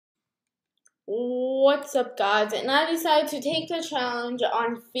What's up, guys? And I decided to take the challenge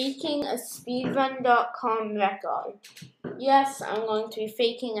on faking a speedrun.com record. Yes, I'm going to be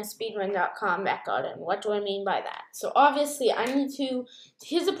faking a speedrun.com record, and what do I mean by that? So obviously,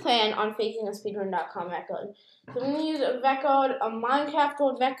 here's a plan on faking a speedrun.com record. So I'm going to use a record, a Minecraft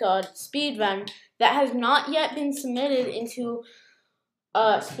world record, speedrun, that has not yet been submitted into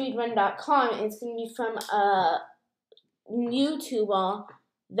speedrun.com. It's going to be from a YouTuber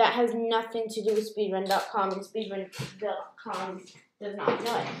that has nothing to do with speedrun.com, and speedrun.com does not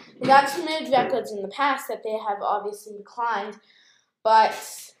know it. They got submitted records in the past that they have obviously declined, but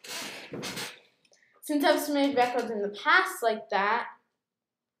since I've submitted records in the past like that,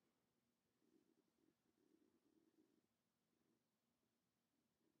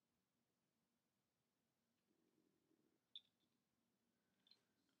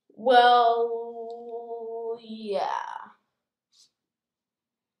 well, yeah.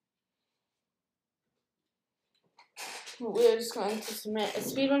 We're just going to submit a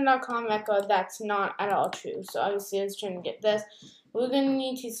speedrun.com record that's not at all true. So obviously I was trying to get this. We're going to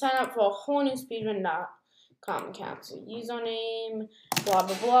need to sign up for a whole new speedrun.com account. So username, blah,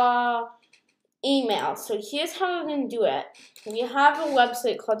 blah, blah, email. So here's how we're going to do it. We have a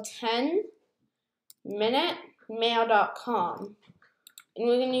website called 10minutemail.com. And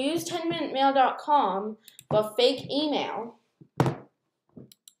we're going to use 10minutemail.com for fake email. You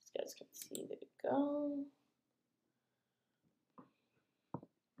guys can see, there we go.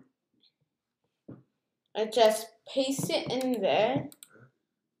 I just paste it in there,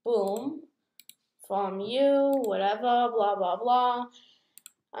 boom, from you, whatever, blah, blah, blah.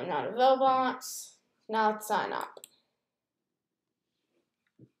 I'm not a robot. Now let's sign up.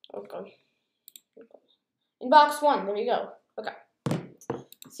 Okay. Inbox 1, there we go. Okay.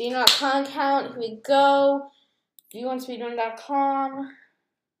 So you know, account, here we go. View on speedrun.com.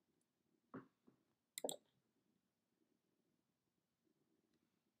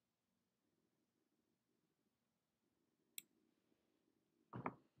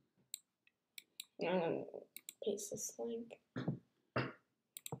 I'm going to paste this link.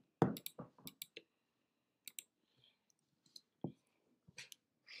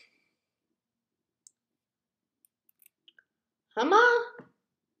 Come on.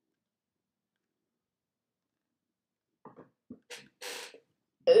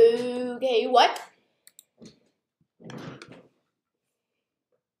 Okay, what?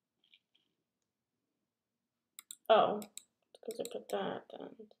 Oh, because I put that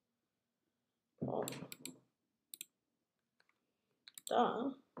down. Oh.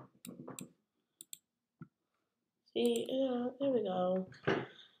 Duh. See, yeah, there we go.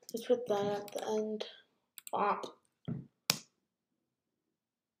 Let's put that at the end. Bop.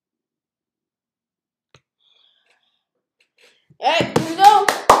 Alright, here we go.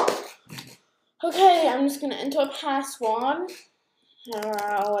 Okay, I'm just gonna enter a password.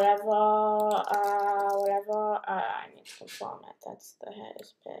 Whatever. I need to confirm it. That's the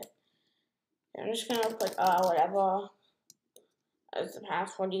hardest bit. I'm just gonna put whatever as the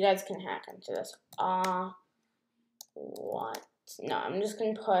password. You guys can hack into this. What? No, I'm just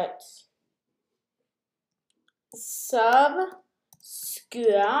gonna put subscribe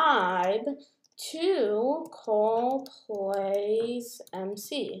to Cole Plays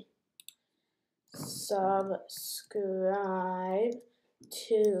MC. Subscribe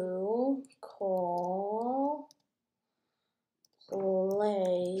to Cole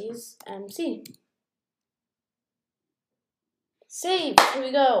Plays MC. Save. Here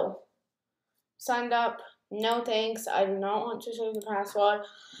we go. Signed up. No thanks. I do not want to show you the password.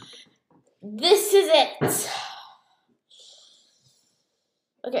 This is it.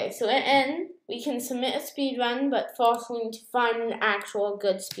 Okay, so at end, we can submit a speedrun, but first we need to find an actual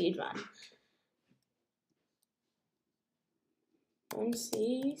good speedrun.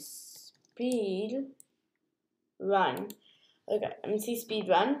 MC speedrun. Okay, MC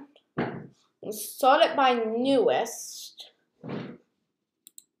speedrun. We'll sort it by newest.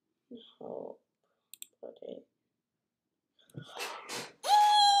 Oh, put it.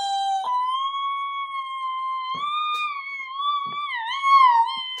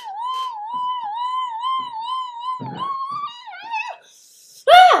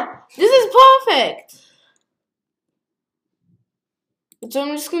 This is perfect. So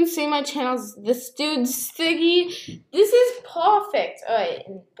I'm just gonna say my channel's This Dude's Stiggy. This is perfect. Alright,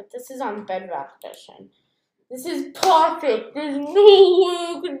 but this is on Bedrock Edition. This is perfect. There's no way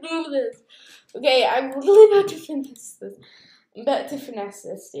I can do this. Okay, I'm really about to finesse this. I'm about to finesse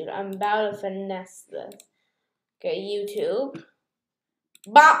this, dude. I'm about to finesse this. Okay, YouTube.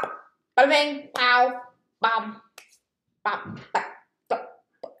 Bop. Bada bing. Pow. Bop. Bop. Bop.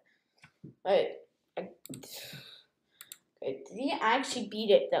 Wait, did he actually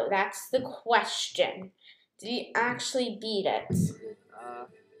beat it though? That's the question. Did he actually beat it?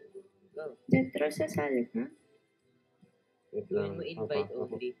 Go. Terus sasali, ha? Wait lang. Mo invite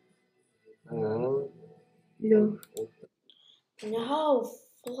only. Oh. No. No,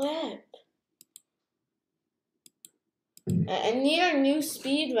 flip. I need a new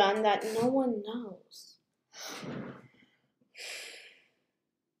speed run that no one knows.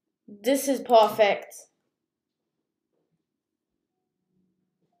 This is perfect.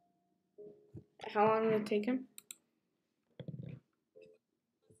 How long did it take him?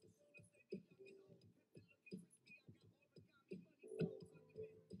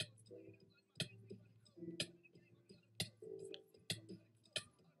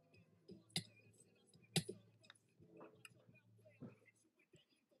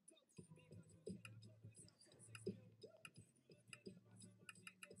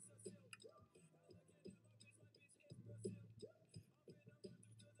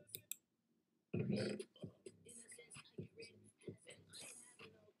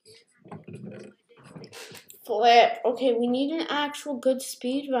 Flip. Okay, we need an actual good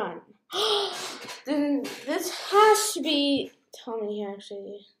speed run. Then this has to be. Tell me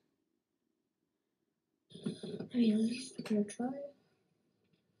actually. I mean, at least I'm gonna try.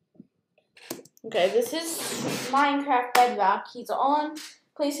 Okay, this is Minecraft Bedrock. He's on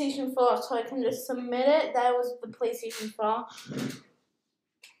PlayStation 4, so I can just submit it. That was the PlayStation 4.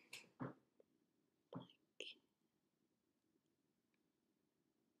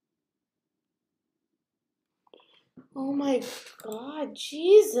 Oh my god,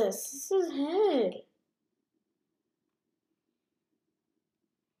 Jesus, this is hard.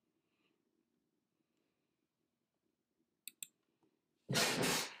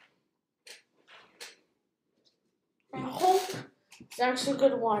 I hope it's actually a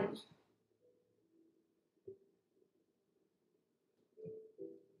good one.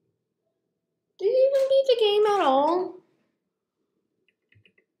 Did you even beat the game at all?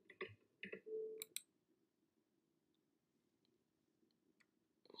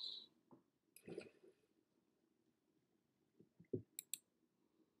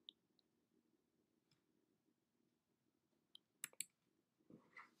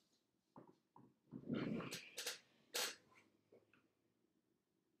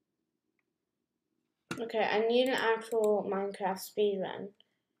 Okay, I need an actual Minecraft speedrun.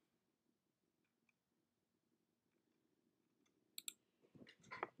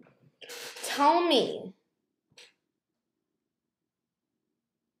 Tell me.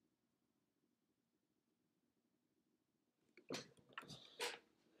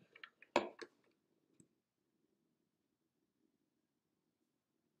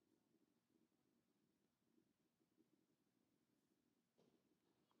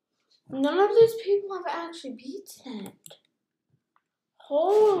 None of these people have actually beaten it.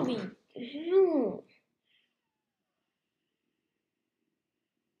 Holy hell.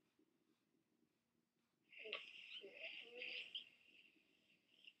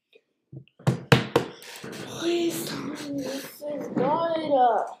 Please tell me this is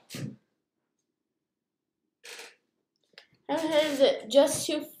good. And is it just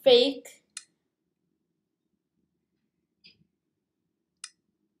to fake?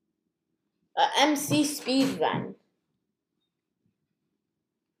 MC speedrun.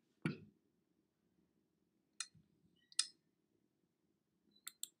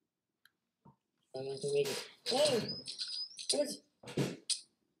 I'm going to make it. Hey! Yes!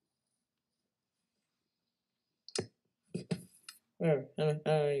 Oh, I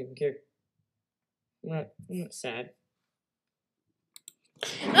don't even care. I'm not sad.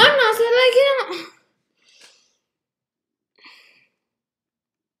 I'm not saying I can't.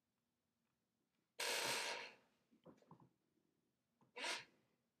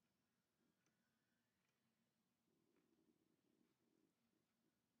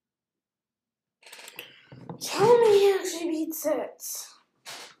 Tell me he actually beats it.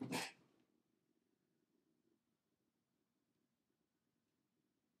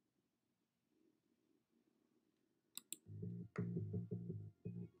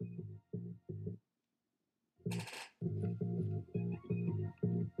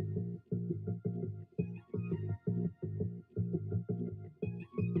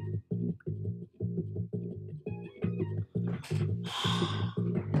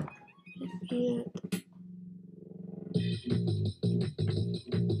 Yeah.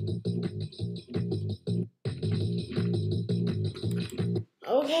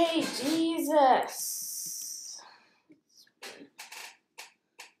 Okay, Jesus.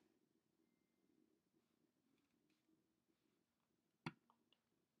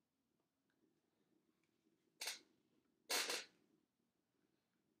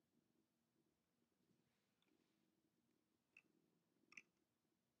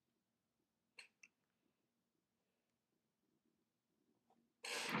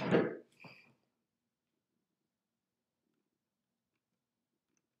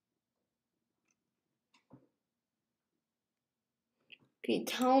 you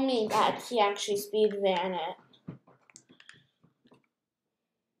tell me that he actually speed ran it.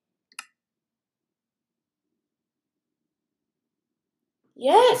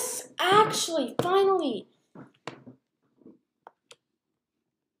 Yes, actually, finally.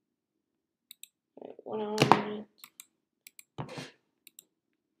 Wait, 1 hour minute.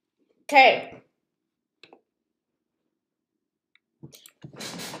 Okay.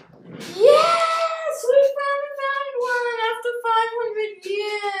 Yes, we finally found one after 500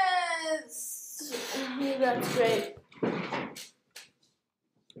 years. That's great.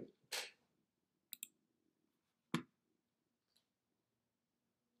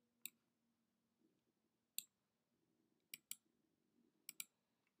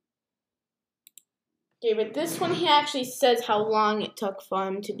 Okay, but this one he actually says how long it took for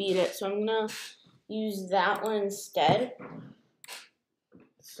him to beat it, so I'm gonna use that one instead.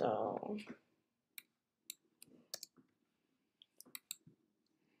 So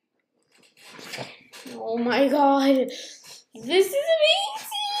oh my god, this is amazing!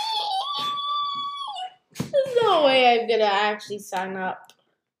 There's no way I'm gonna actually sign up.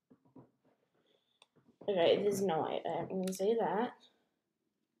 Okay, there's no way I'm gonna say that.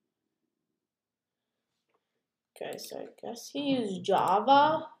 Okay, so I guess he used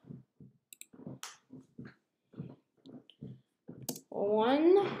Java.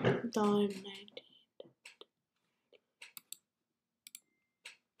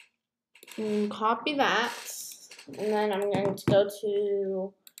 $1.90. Copy that, and then I'm going to go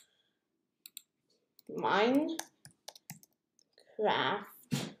to Minecraft.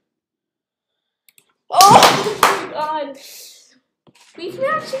 Oh my god! We can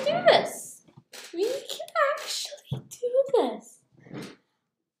actually do this! We can actually do this!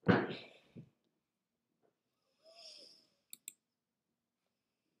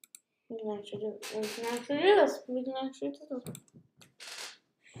 We can actually do this. We can actually do this.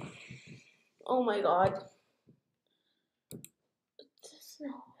 Oh my god. There's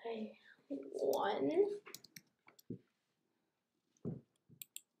no way.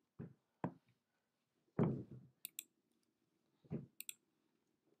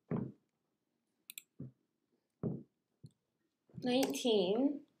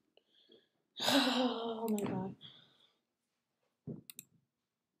 19. Oh my god.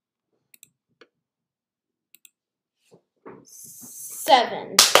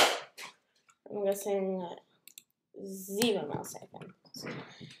 7. I'm guessing 0 milliseconds.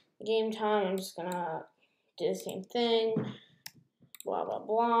 Game time, I'm just gonna do the same thing. Blah blah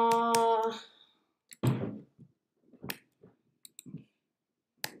blah.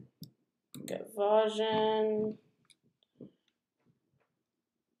 Get version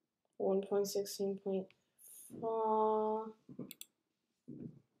 1.16.4.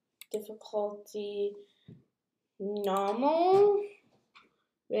 Difficulty normal.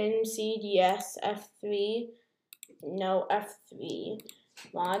 Random seed, yes. F3, no. F3.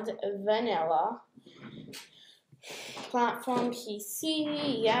 Mod vanilla. Platform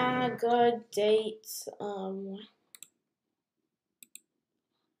PC, yeah, good. Date,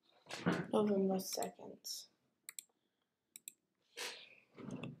 November 2nd.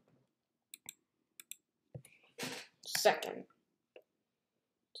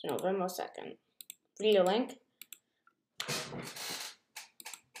 It's November 2nd. Video link.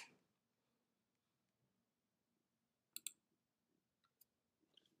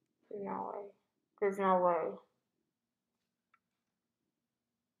 No way. There's no way.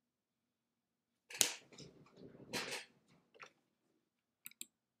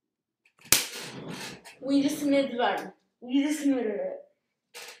 We just submitted the button. We just submitted it.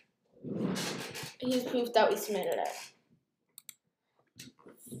 Here's proof that we submitted it.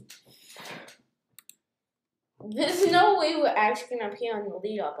 There's no way we're actually gonna appear on the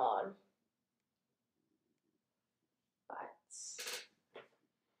leaderboard. But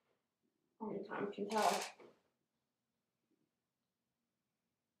only time can tell.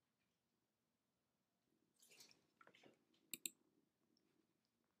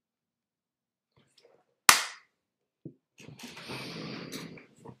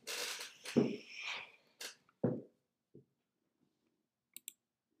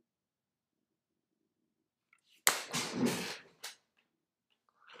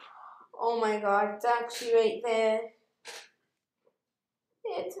 Oh my god, it's actually right there.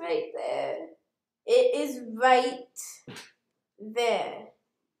 It's right there. It is right there.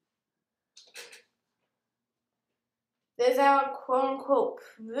 There's our quote-unquote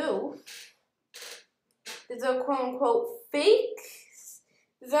proof. There's our quote-unquote fake.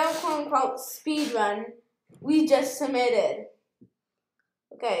 There's our quote-unquote speedrun we just submitted.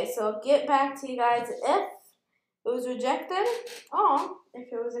 Okay, so I'll get back to you guys if It was rejected. Oh,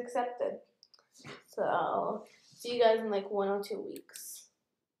 if it was accepted. So see you guys in like 1 or 2 weeks.